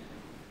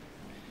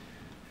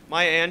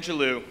Maya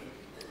Angelou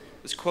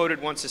was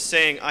quoted once as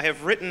saying, "I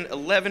have written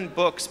 11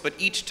 books, but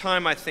each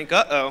time I think,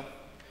 uh-oh,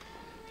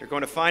 they're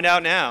going to find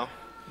out now.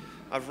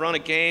 I've run a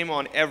game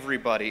on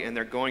everybody, and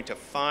they're going to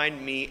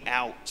find me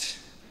out."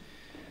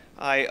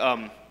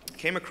 I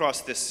came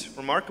across this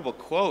remarkable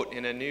quote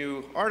in a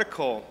new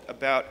article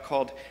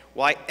called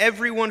 "Why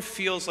Everyone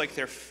Feels Like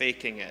They're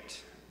Faking It,"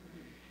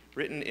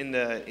 written in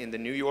the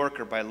New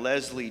Yorker by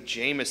Leslie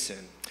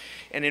Jamison.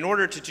 And in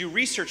order to do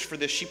research for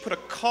this, she put a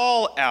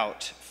call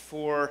out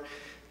for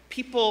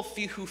people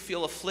who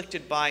feel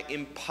afflicted by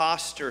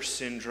imposter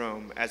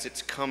syndrome, as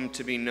it's come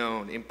to be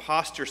known,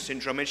 imposter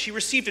syndrome. And she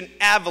received an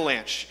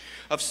avalanche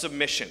of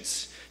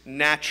submissions,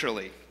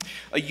 naturally.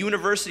 A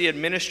university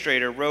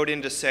administrator wrote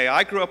in to say,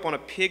 "I grew up on a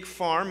pig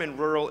farm in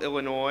rural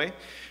Illinois.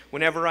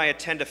 Whenever I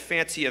attend a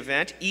fancy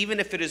event, even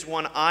if it is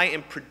one I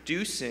am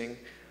producing,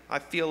 I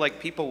feel like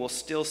people will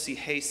still see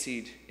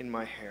hayseed in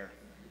my hair."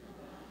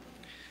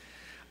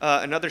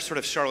 Another sort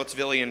of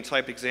Charlottesvillian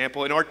type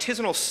example, an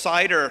artisanal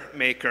cider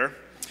maker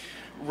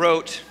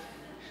wrote,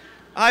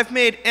 "I've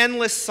made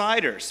endless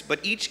ciders, but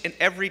each and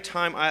every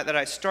time that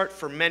I start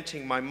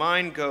fermenting, my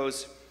mind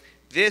goes,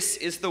 this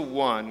is the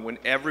one when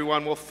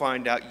everyone will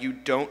find out you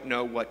don't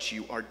know what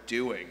you are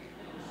doing."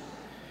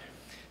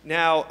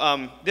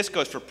 Now, this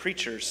goes for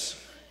preachers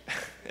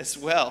as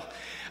well.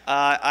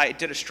 I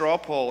did a straw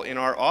poll in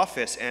our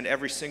office, and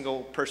every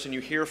single person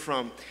you hear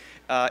from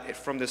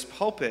this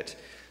pulpit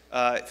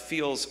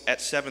feels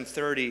at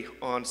 7:30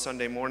 on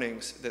Sunday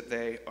mornings that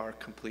they are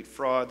complete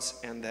frauds,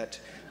 and that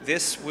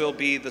this will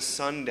be the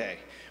Sunday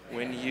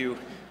when you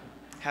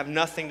have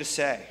nothing to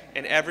say,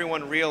 and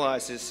everyone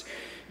realizes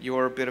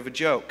you're a bit of a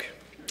joke.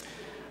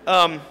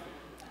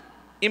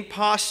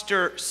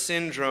 Imposter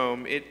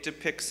syndrome, it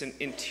depicts an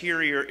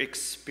interior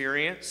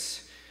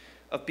experience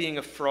of being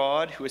a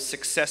fraud who has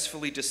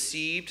successfully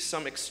deceived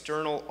some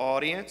external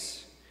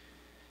audience.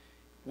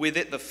 With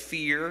it, the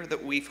fear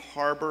that we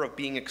harbor of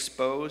being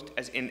exposed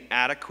as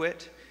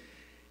inadequate.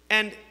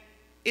 And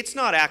it's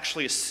not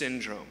actually a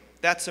syndrome.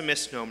 That's a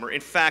misnomer.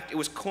 In fact, it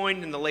was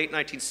coined in the late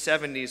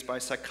 1970s by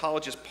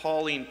psychologist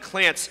Pauline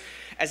Clance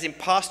as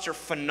imposter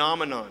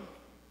phenomenon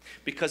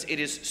because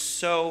it is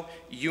so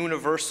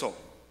universal.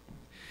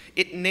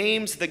 It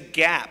names the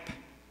gap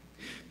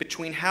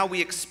between how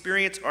we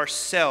experience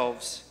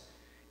ourselves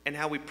and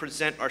how we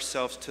present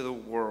ourselves to the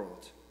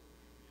world.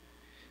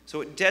 So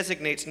it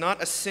designates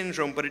not a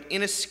syndrome, but an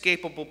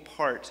inescapable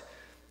part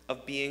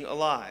of being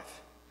alive.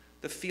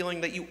 The feeling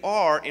that you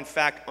are, in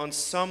fact, on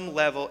some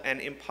level, an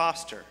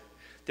imposter.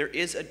 There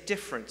is a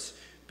difference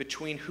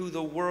between who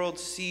the world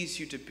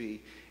sees you to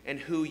be and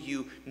who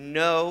you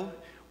know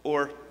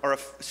or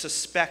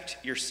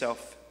suspect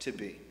yourself to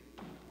be.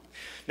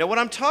 Now, what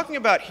I'm talking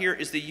about here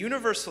is the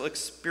universal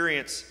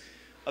experience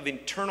of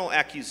internal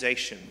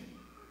accusation.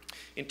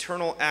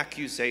 Internal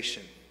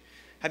accusation.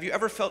 Have you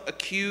ever felt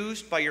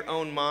accused by your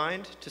own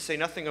mind, to say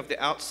nothing of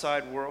the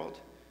outside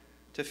world?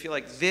 To feel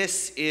like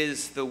this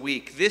is the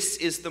week, this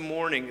is the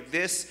morning,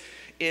 this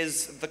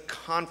is the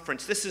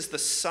conference, this is the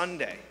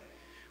Sunday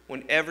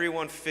when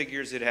everyone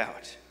figures it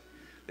out,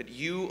 that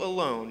you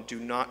alone do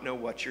not know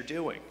what you're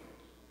doing.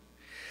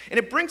 And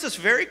it brings us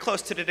very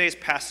close to today's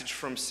passage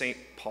from St.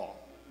 Paul,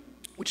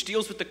 which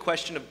deals with the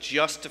question of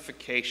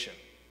justification.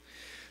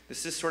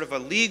 This is sort of a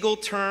legal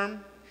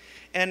term.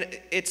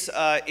 And it's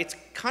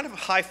kind of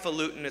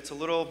highfalutin, it's a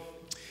little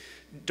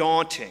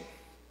daunting.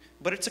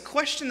 But it's a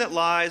question that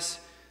lies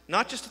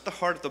not just at the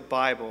heart of the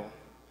Bible,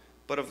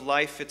 but of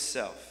life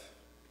itself.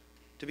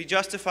 To be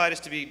justified is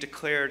to be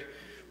declared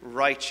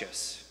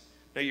righteous.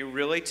 Now, you're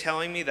really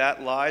telling me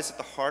that lies at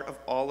the heart of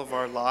all of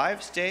our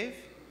lives, Dave?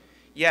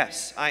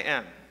 Yes, I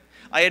am.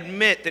 I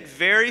admit that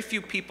very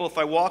few people, if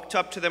I walked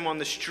up to them on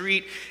the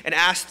street and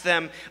asked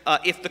them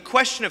if the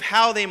question of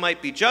how they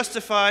might be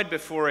justified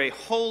before a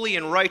holy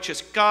and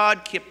righteous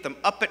God kept them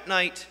up at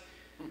night,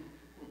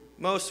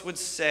 most would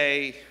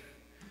say,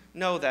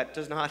 no, that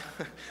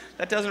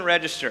doesn't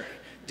register,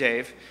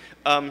 Dave.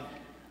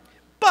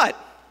 But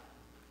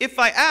if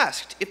I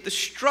asked if they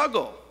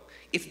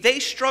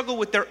struggle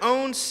with their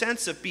own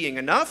sense of being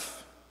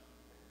enough,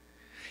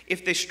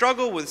 if they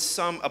struggle with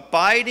some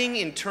abiding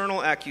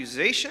internal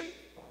accusation,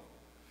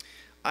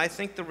 I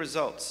think the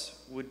results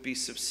would be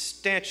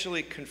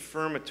substantially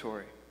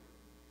confirmatory.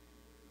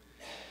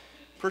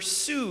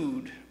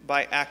 Pursued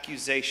by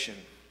accusation,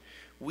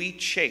 we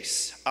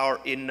chase our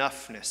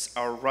enoughness,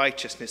 our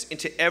righteousness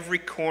into every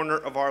corner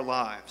of our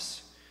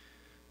lives,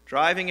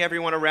 driving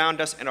everyone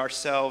around us and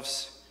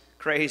ourselves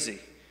crazy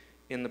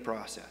in the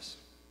process.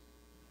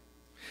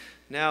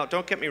 Now,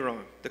 don't get me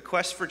wrong. The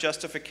quest for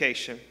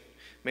justification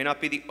may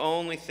not be the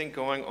only thing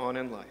going on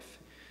in life,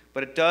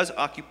 but it does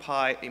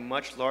occupy a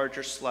much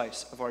larger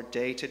slice of our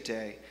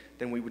day-to-day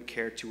than we would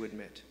care to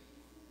admit.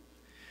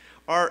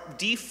 Our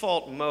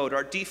default mode,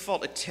 our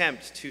default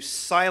attempt to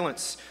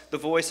silence the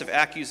voice of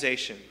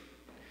accusation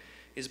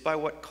is by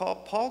what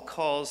Paul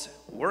calls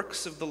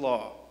works of the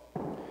law,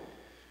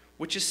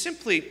 which is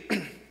simply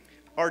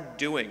our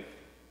doing.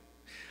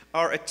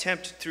 our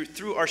attempt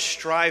through our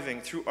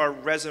striving, through our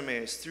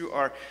resumes, through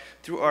our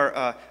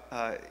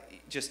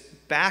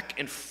just back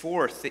and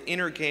forth, the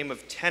inner game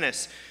of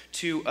tennis,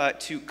 to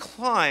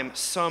climb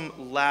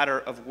some ladder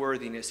of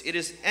worthiness. It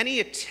is any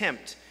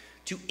attempt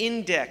to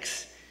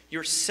index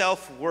your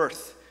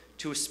self-worth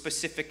to a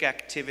specific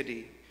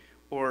activity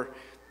or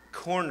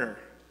corner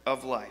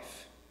of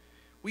life.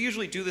 We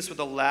usually do this with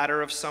a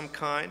ladder of some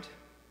kind.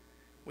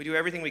 We do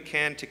everything we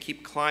can to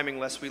keep climbing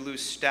lest we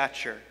lose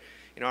stature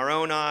in our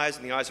own eyes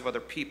and the eyes of other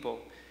people,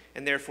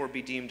 and therefore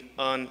be deemed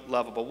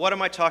unlovable. What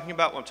am I talking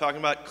about? Well, I'm talking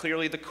about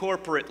clearly the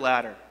corporate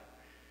ladder.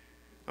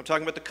 I'm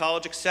talking about the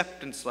college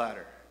acceptance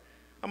ladder.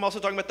 I'm also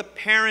talking about the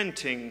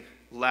parenting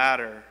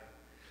ladder,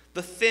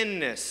 the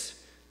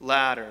thinness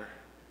ladder,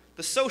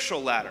 the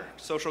social ladder,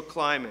 social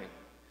climbing,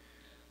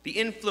 the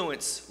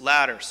influence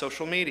ladder,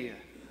 social media,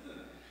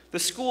 the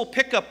school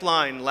pickup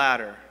line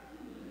ladder,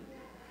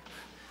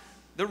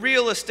 the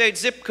real estate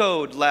zip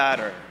code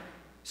ladder,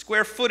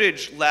 square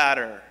footage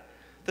ladder,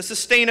 the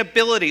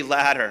sustainability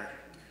ladder,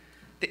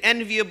 the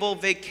enviable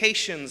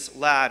vacations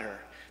ladder,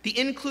 the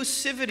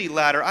inclusivity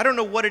ladder. I don't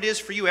know what it is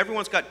for you.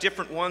 Everyone's got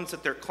different ones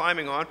that they're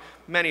climbing on.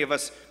 Many of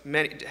us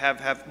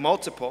have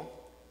multiple.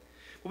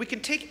 But we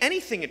can take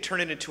anything and turn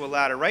it into a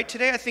ladder, right?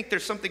 Today I think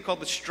there's something called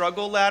the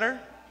struggle ladder.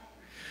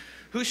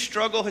 Whose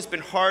struggle has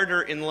been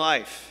harder in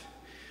life?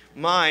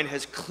 Mine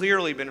has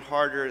clearly been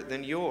harder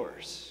than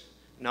yours.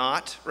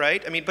 Not,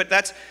 right? I mean, but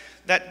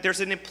there's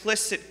an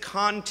implicit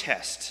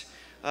contest.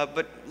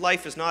 But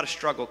life is not a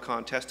struggle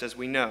contest, as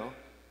we know.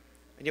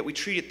 And yet we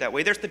treat it that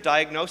way. There's the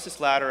diagnosis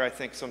ladder, I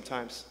think,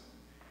 sometimes.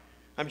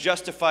 I'm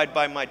justified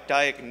by my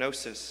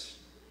diagnosis.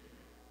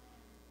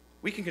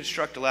 We can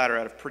construct a ladder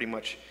out of pretty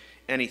much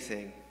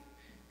anything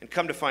and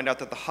come to find out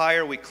that the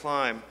higher we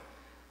climb,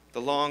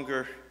 the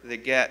longer they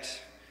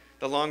get,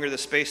 the longer the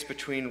space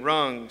between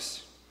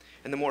rungs,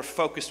 and the more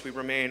focused we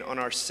remain on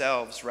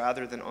ourselves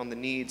rather than on the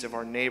needs of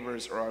our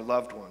neighbors or our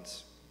loved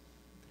ones.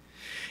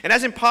 And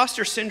as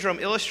imposter syndrome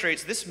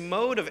illustrates, this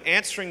mode of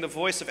answering the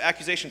voice of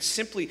accusation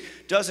simply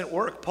doesn't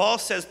work. Paul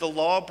says the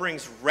law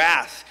brings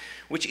wrath,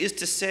 which is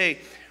to say,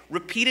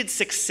 repeated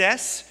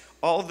success.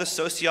 All of the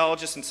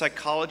sociologists and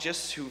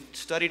psychologists who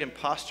studied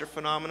imposter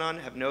phenomenon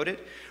have noted,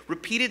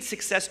 repeated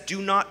success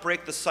do not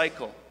break the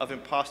cycle of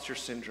imposter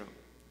syndrome.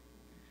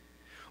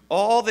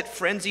 All that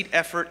frenzied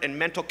effort and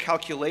mental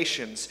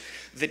calculations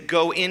that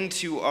go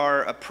into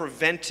our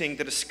preventing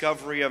the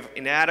discovery of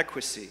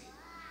inadequacy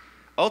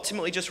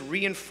ultimately just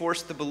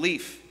reinforce the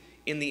belief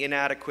in the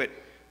inadequate,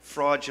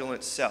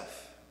 fraudulent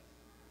self.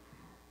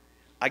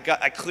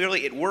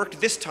 Clearly it worked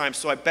this time,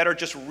 so I better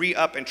just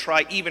re-up and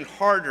try even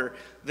harder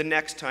the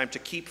next time to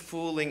keep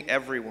fooling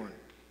everyone.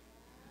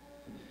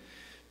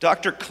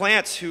 Dr.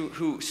 Clance,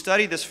 who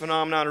studied this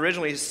phenomenon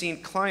originally, has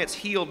seen clients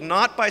healed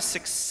not by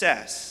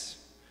success,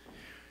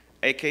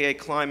 aka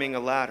climbing a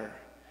ladder,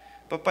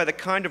 but by the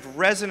kind of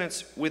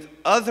resonance with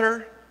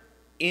other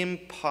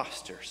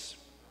imposters.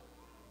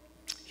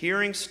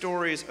 Hearing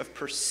stories of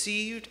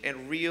perceived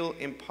and real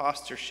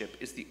impostorship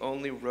is the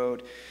only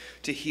road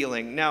to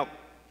healing. Now,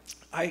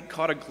 I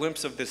caught a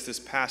glimpse of this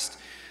past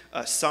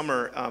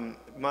summer.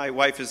 My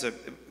wife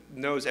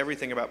knows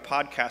everything about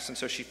podcasts, and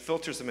so she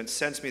filters them and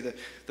sends me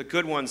the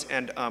good ones,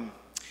 and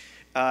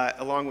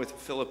along with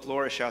Philip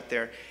Lorish out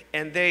there.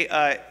 And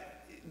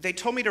they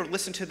told me to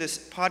listen to this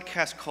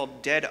podcast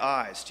called Dead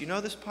Eyes. Do you know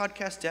this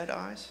podcast, Dead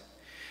Eyes?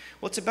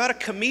 Well, it's about a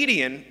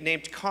comedian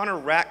named Connor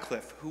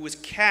Ratcliffe who was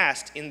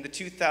cast in the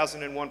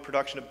 2001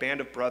 production of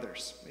Band of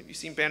Brothers. Have you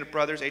seen Band of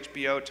Brothers,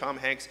 HBO, Tom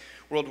Hanks,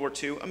 World War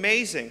II?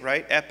 Amazing,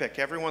 right? Epic.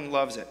 Everyone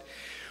loves it.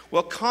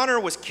 Well, Connor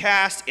was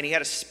cast, and he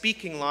had a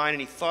speaking line, and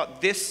he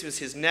thought this was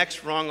his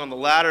next rung on the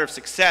ladder of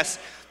success.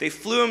 They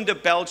flew him to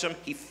Belgium.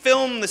 He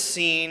filmed the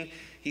scene.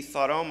 He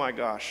thought, oh my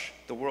gosh,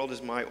 the world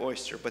is my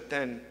oyster. But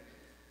then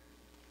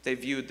they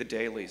viewed the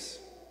dailies.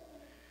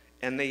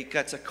 And he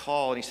gets a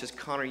call, and he says,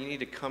 Connor, you need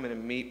to come in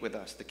and meet with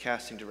us, the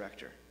casting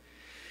director.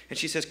 And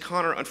she says,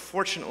 Connor,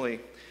 unfortunately,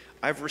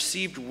 I've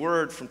received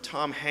word from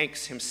Tom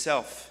Hanks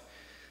himself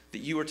that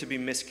you are to be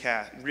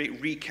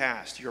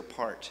recast your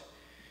part.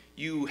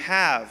 You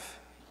have,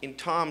 in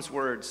Tom's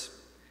words,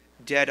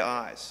 dead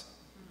eyes.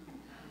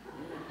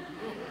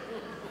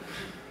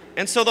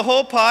 And so the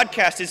whole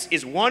podcast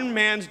is one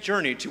man's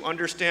journey to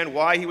understand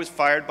why he was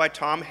fired by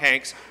Tom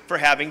Hanks for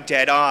having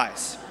dead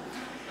eyes.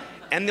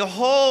 And the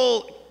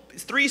whole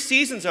 3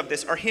 seasons of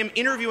this are him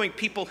interviewing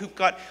people who've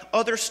got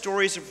other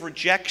stories of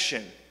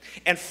rejection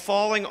and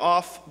falling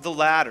off the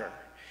ladder,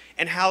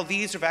 and how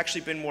these have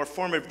actually been more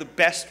formative. The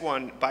best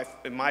one,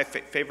 my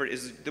favorite,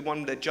 is the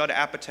one that Judd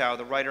Apatow,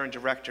 the writer and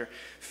director,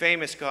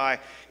 famous guy,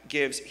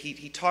 gives.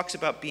 He talks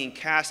about being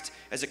cast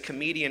as a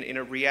comedian in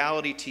a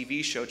reality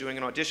TV show, doing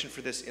an audition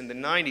for this in the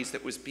 90s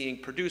that was being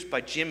produced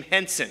by Jim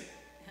Henson.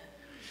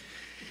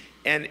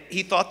 And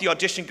he thought the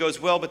audition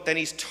goes well, but then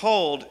he's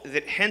told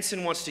that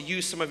Henson wants to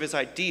use some of his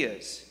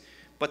ideas,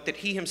 but that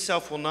he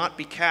himself will not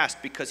be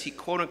cast because he,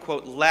 quote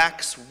unquote,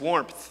 lacks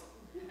warmth.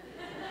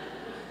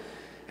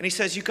 And he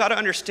says, you got to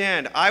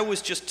understand, I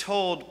was just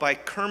told by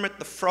Kermit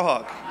the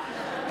Frog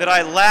that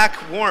I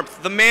lack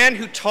warmth. The man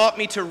who taught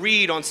me to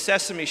read on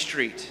Sesame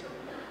Street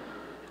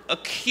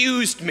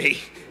accused me.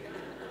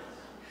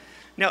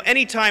 Now,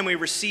 anytime we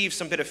receive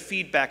some bit of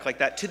feedback like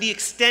that, to the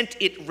extent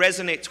it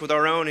resonates with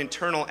our own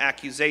internal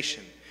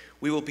accusation,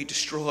 we will be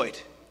destroyed.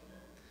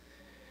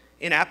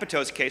 In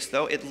Apato's case,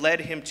 though, it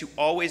led him to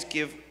always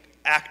give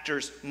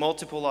actors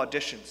multiple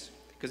auditions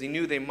because he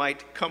knew they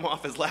might come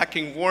off as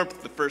lacking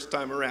warmth the first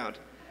time around.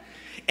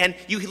 And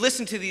you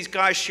listen to these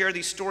guys share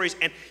these stories,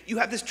 and you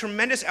have this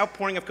tremendous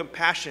outpouring of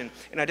compassion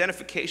and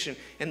identification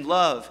and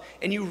love,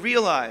 and you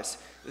realize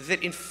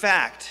that, in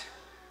fact,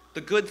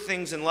 the good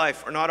things in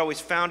life are not always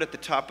found at the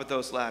top of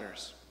those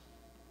ladders,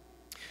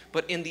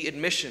 but in the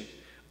admission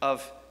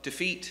of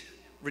defeat,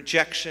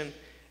 rejection,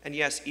 and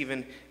yes,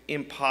 even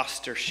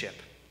impostorship.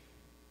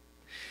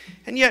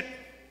 And yet,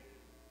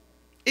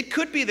 it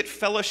could be that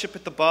fellowship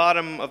at the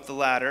bottom of the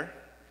ladder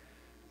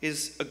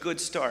is a good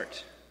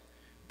start.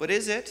 But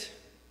is it?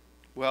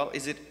 Well,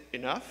 is it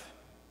enough?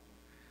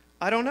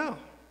 I don't know.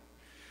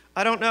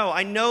 I don't know.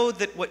 I know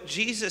that what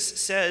Jesus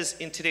says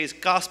in today's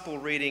gospel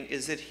reading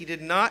is that he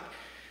did not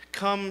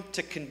come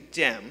to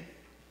condemn,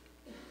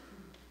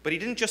 but he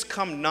didn't just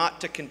come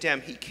not to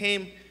condemn, he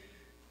came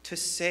to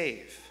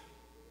save.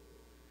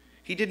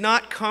 He did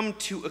not come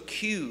to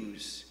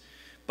accuse,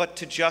 but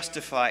to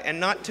justify, and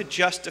not to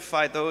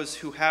justify those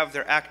who have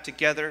their act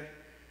together,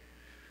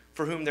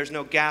 for whom there's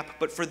no gap,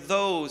 but for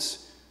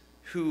those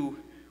who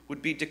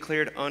would be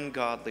declared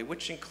ungodly,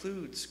 which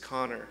includes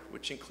Connor,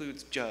 which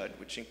includes Judd,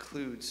 which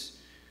includes,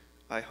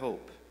 I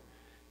hope,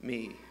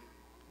 me.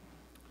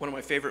 One of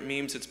my favorite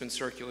memes that's been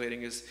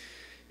circulating is,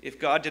 if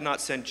God did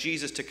not send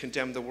Jesus to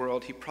condemn the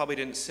world, he probably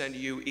didn't send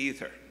you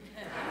either.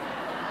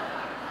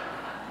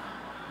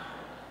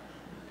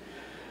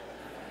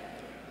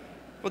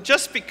 Well,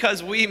 just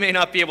because we may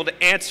not be able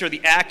to answer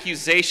the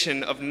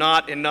accusation of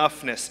not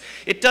enoughness,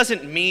 it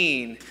doesn't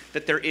mean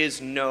that there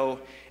is no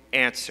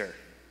answer.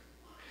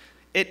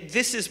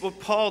 This is what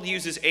Paul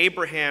uses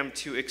Abraham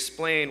to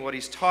explain what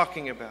he's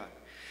talking about.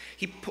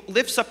 He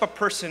lifts up a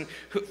person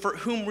for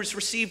whom was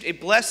received a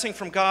blessing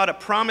from God, a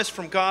promise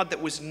from God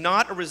that was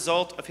not a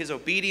result of his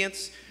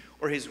obedience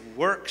or his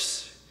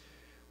works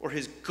or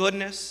his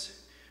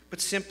goodness,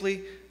 but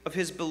simply of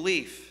his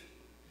belief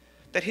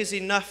that his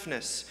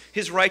enoughness,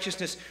 his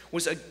righteousness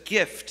was a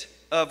gift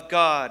of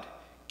God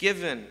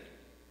given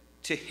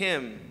to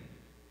him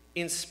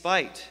in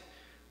spite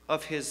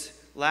of his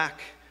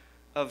lack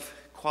of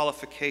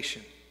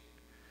qualification.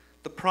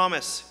 The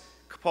promise,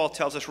 Paul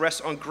tells us,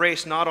 rests on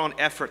grace, not on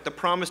effort. The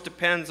promise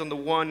depends on the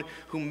one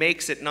who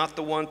makes it, not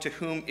the one to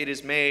whom it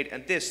is made.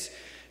 And this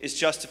is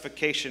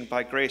justification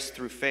by grace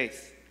through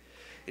faith.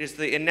 It is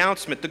the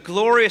announcement, the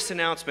glorious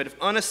announcement of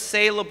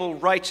unassailable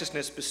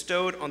righteousness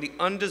bestowed on the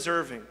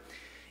undeserving,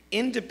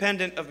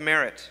 independent of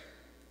merit.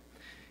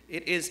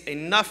 It is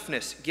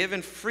enoughness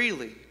given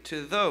freely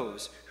to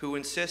those who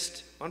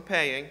insist on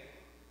paying,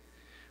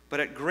 but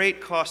at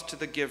great cost to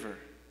the giver,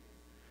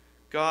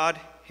 God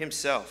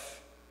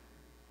himself,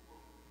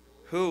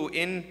 who,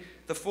 in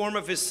the form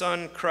of his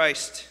Son,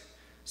 Christ,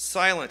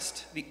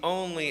 silenced the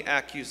only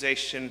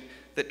accusation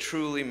that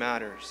truly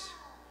matters.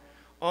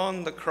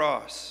 On the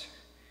cross,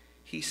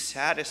 he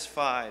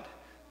satisfied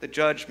the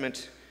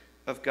judgment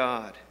of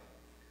God.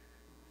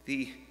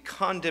 The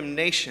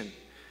condemnation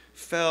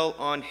fell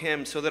on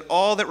him, so that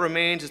all that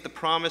remains is the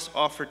promise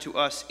offered to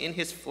us in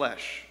his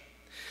flesh,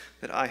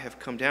 that I have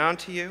come down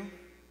to you,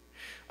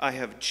 I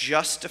have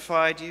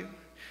justified you,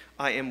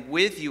 I am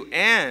with you,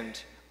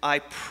 and I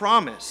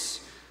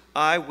promise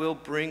I will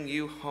bring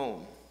you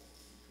home.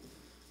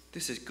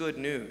 This is good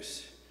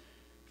news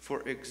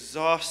for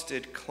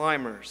exhausted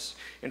climbers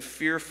and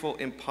fearful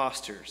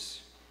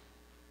impostors,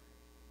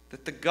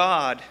 that the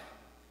God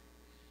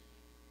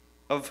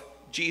of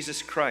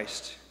Jesus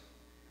Christ,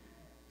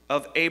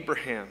 of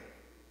Abraham,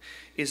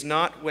 is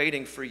not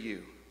waiting for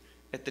you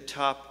at the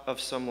top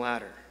of some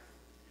ladder.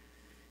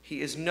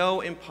 He is no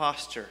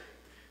impostor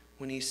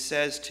when he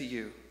says to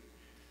you,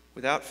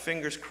 without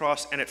fingers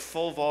crossed and at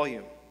full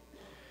volume,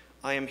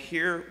 I am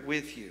here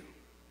with you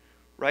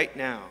right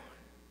now,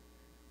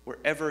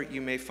 wherever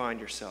you may find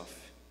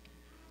yourself,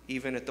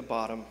 even at the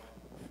bottom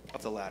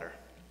of the ladder.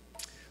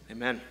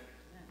 Amen.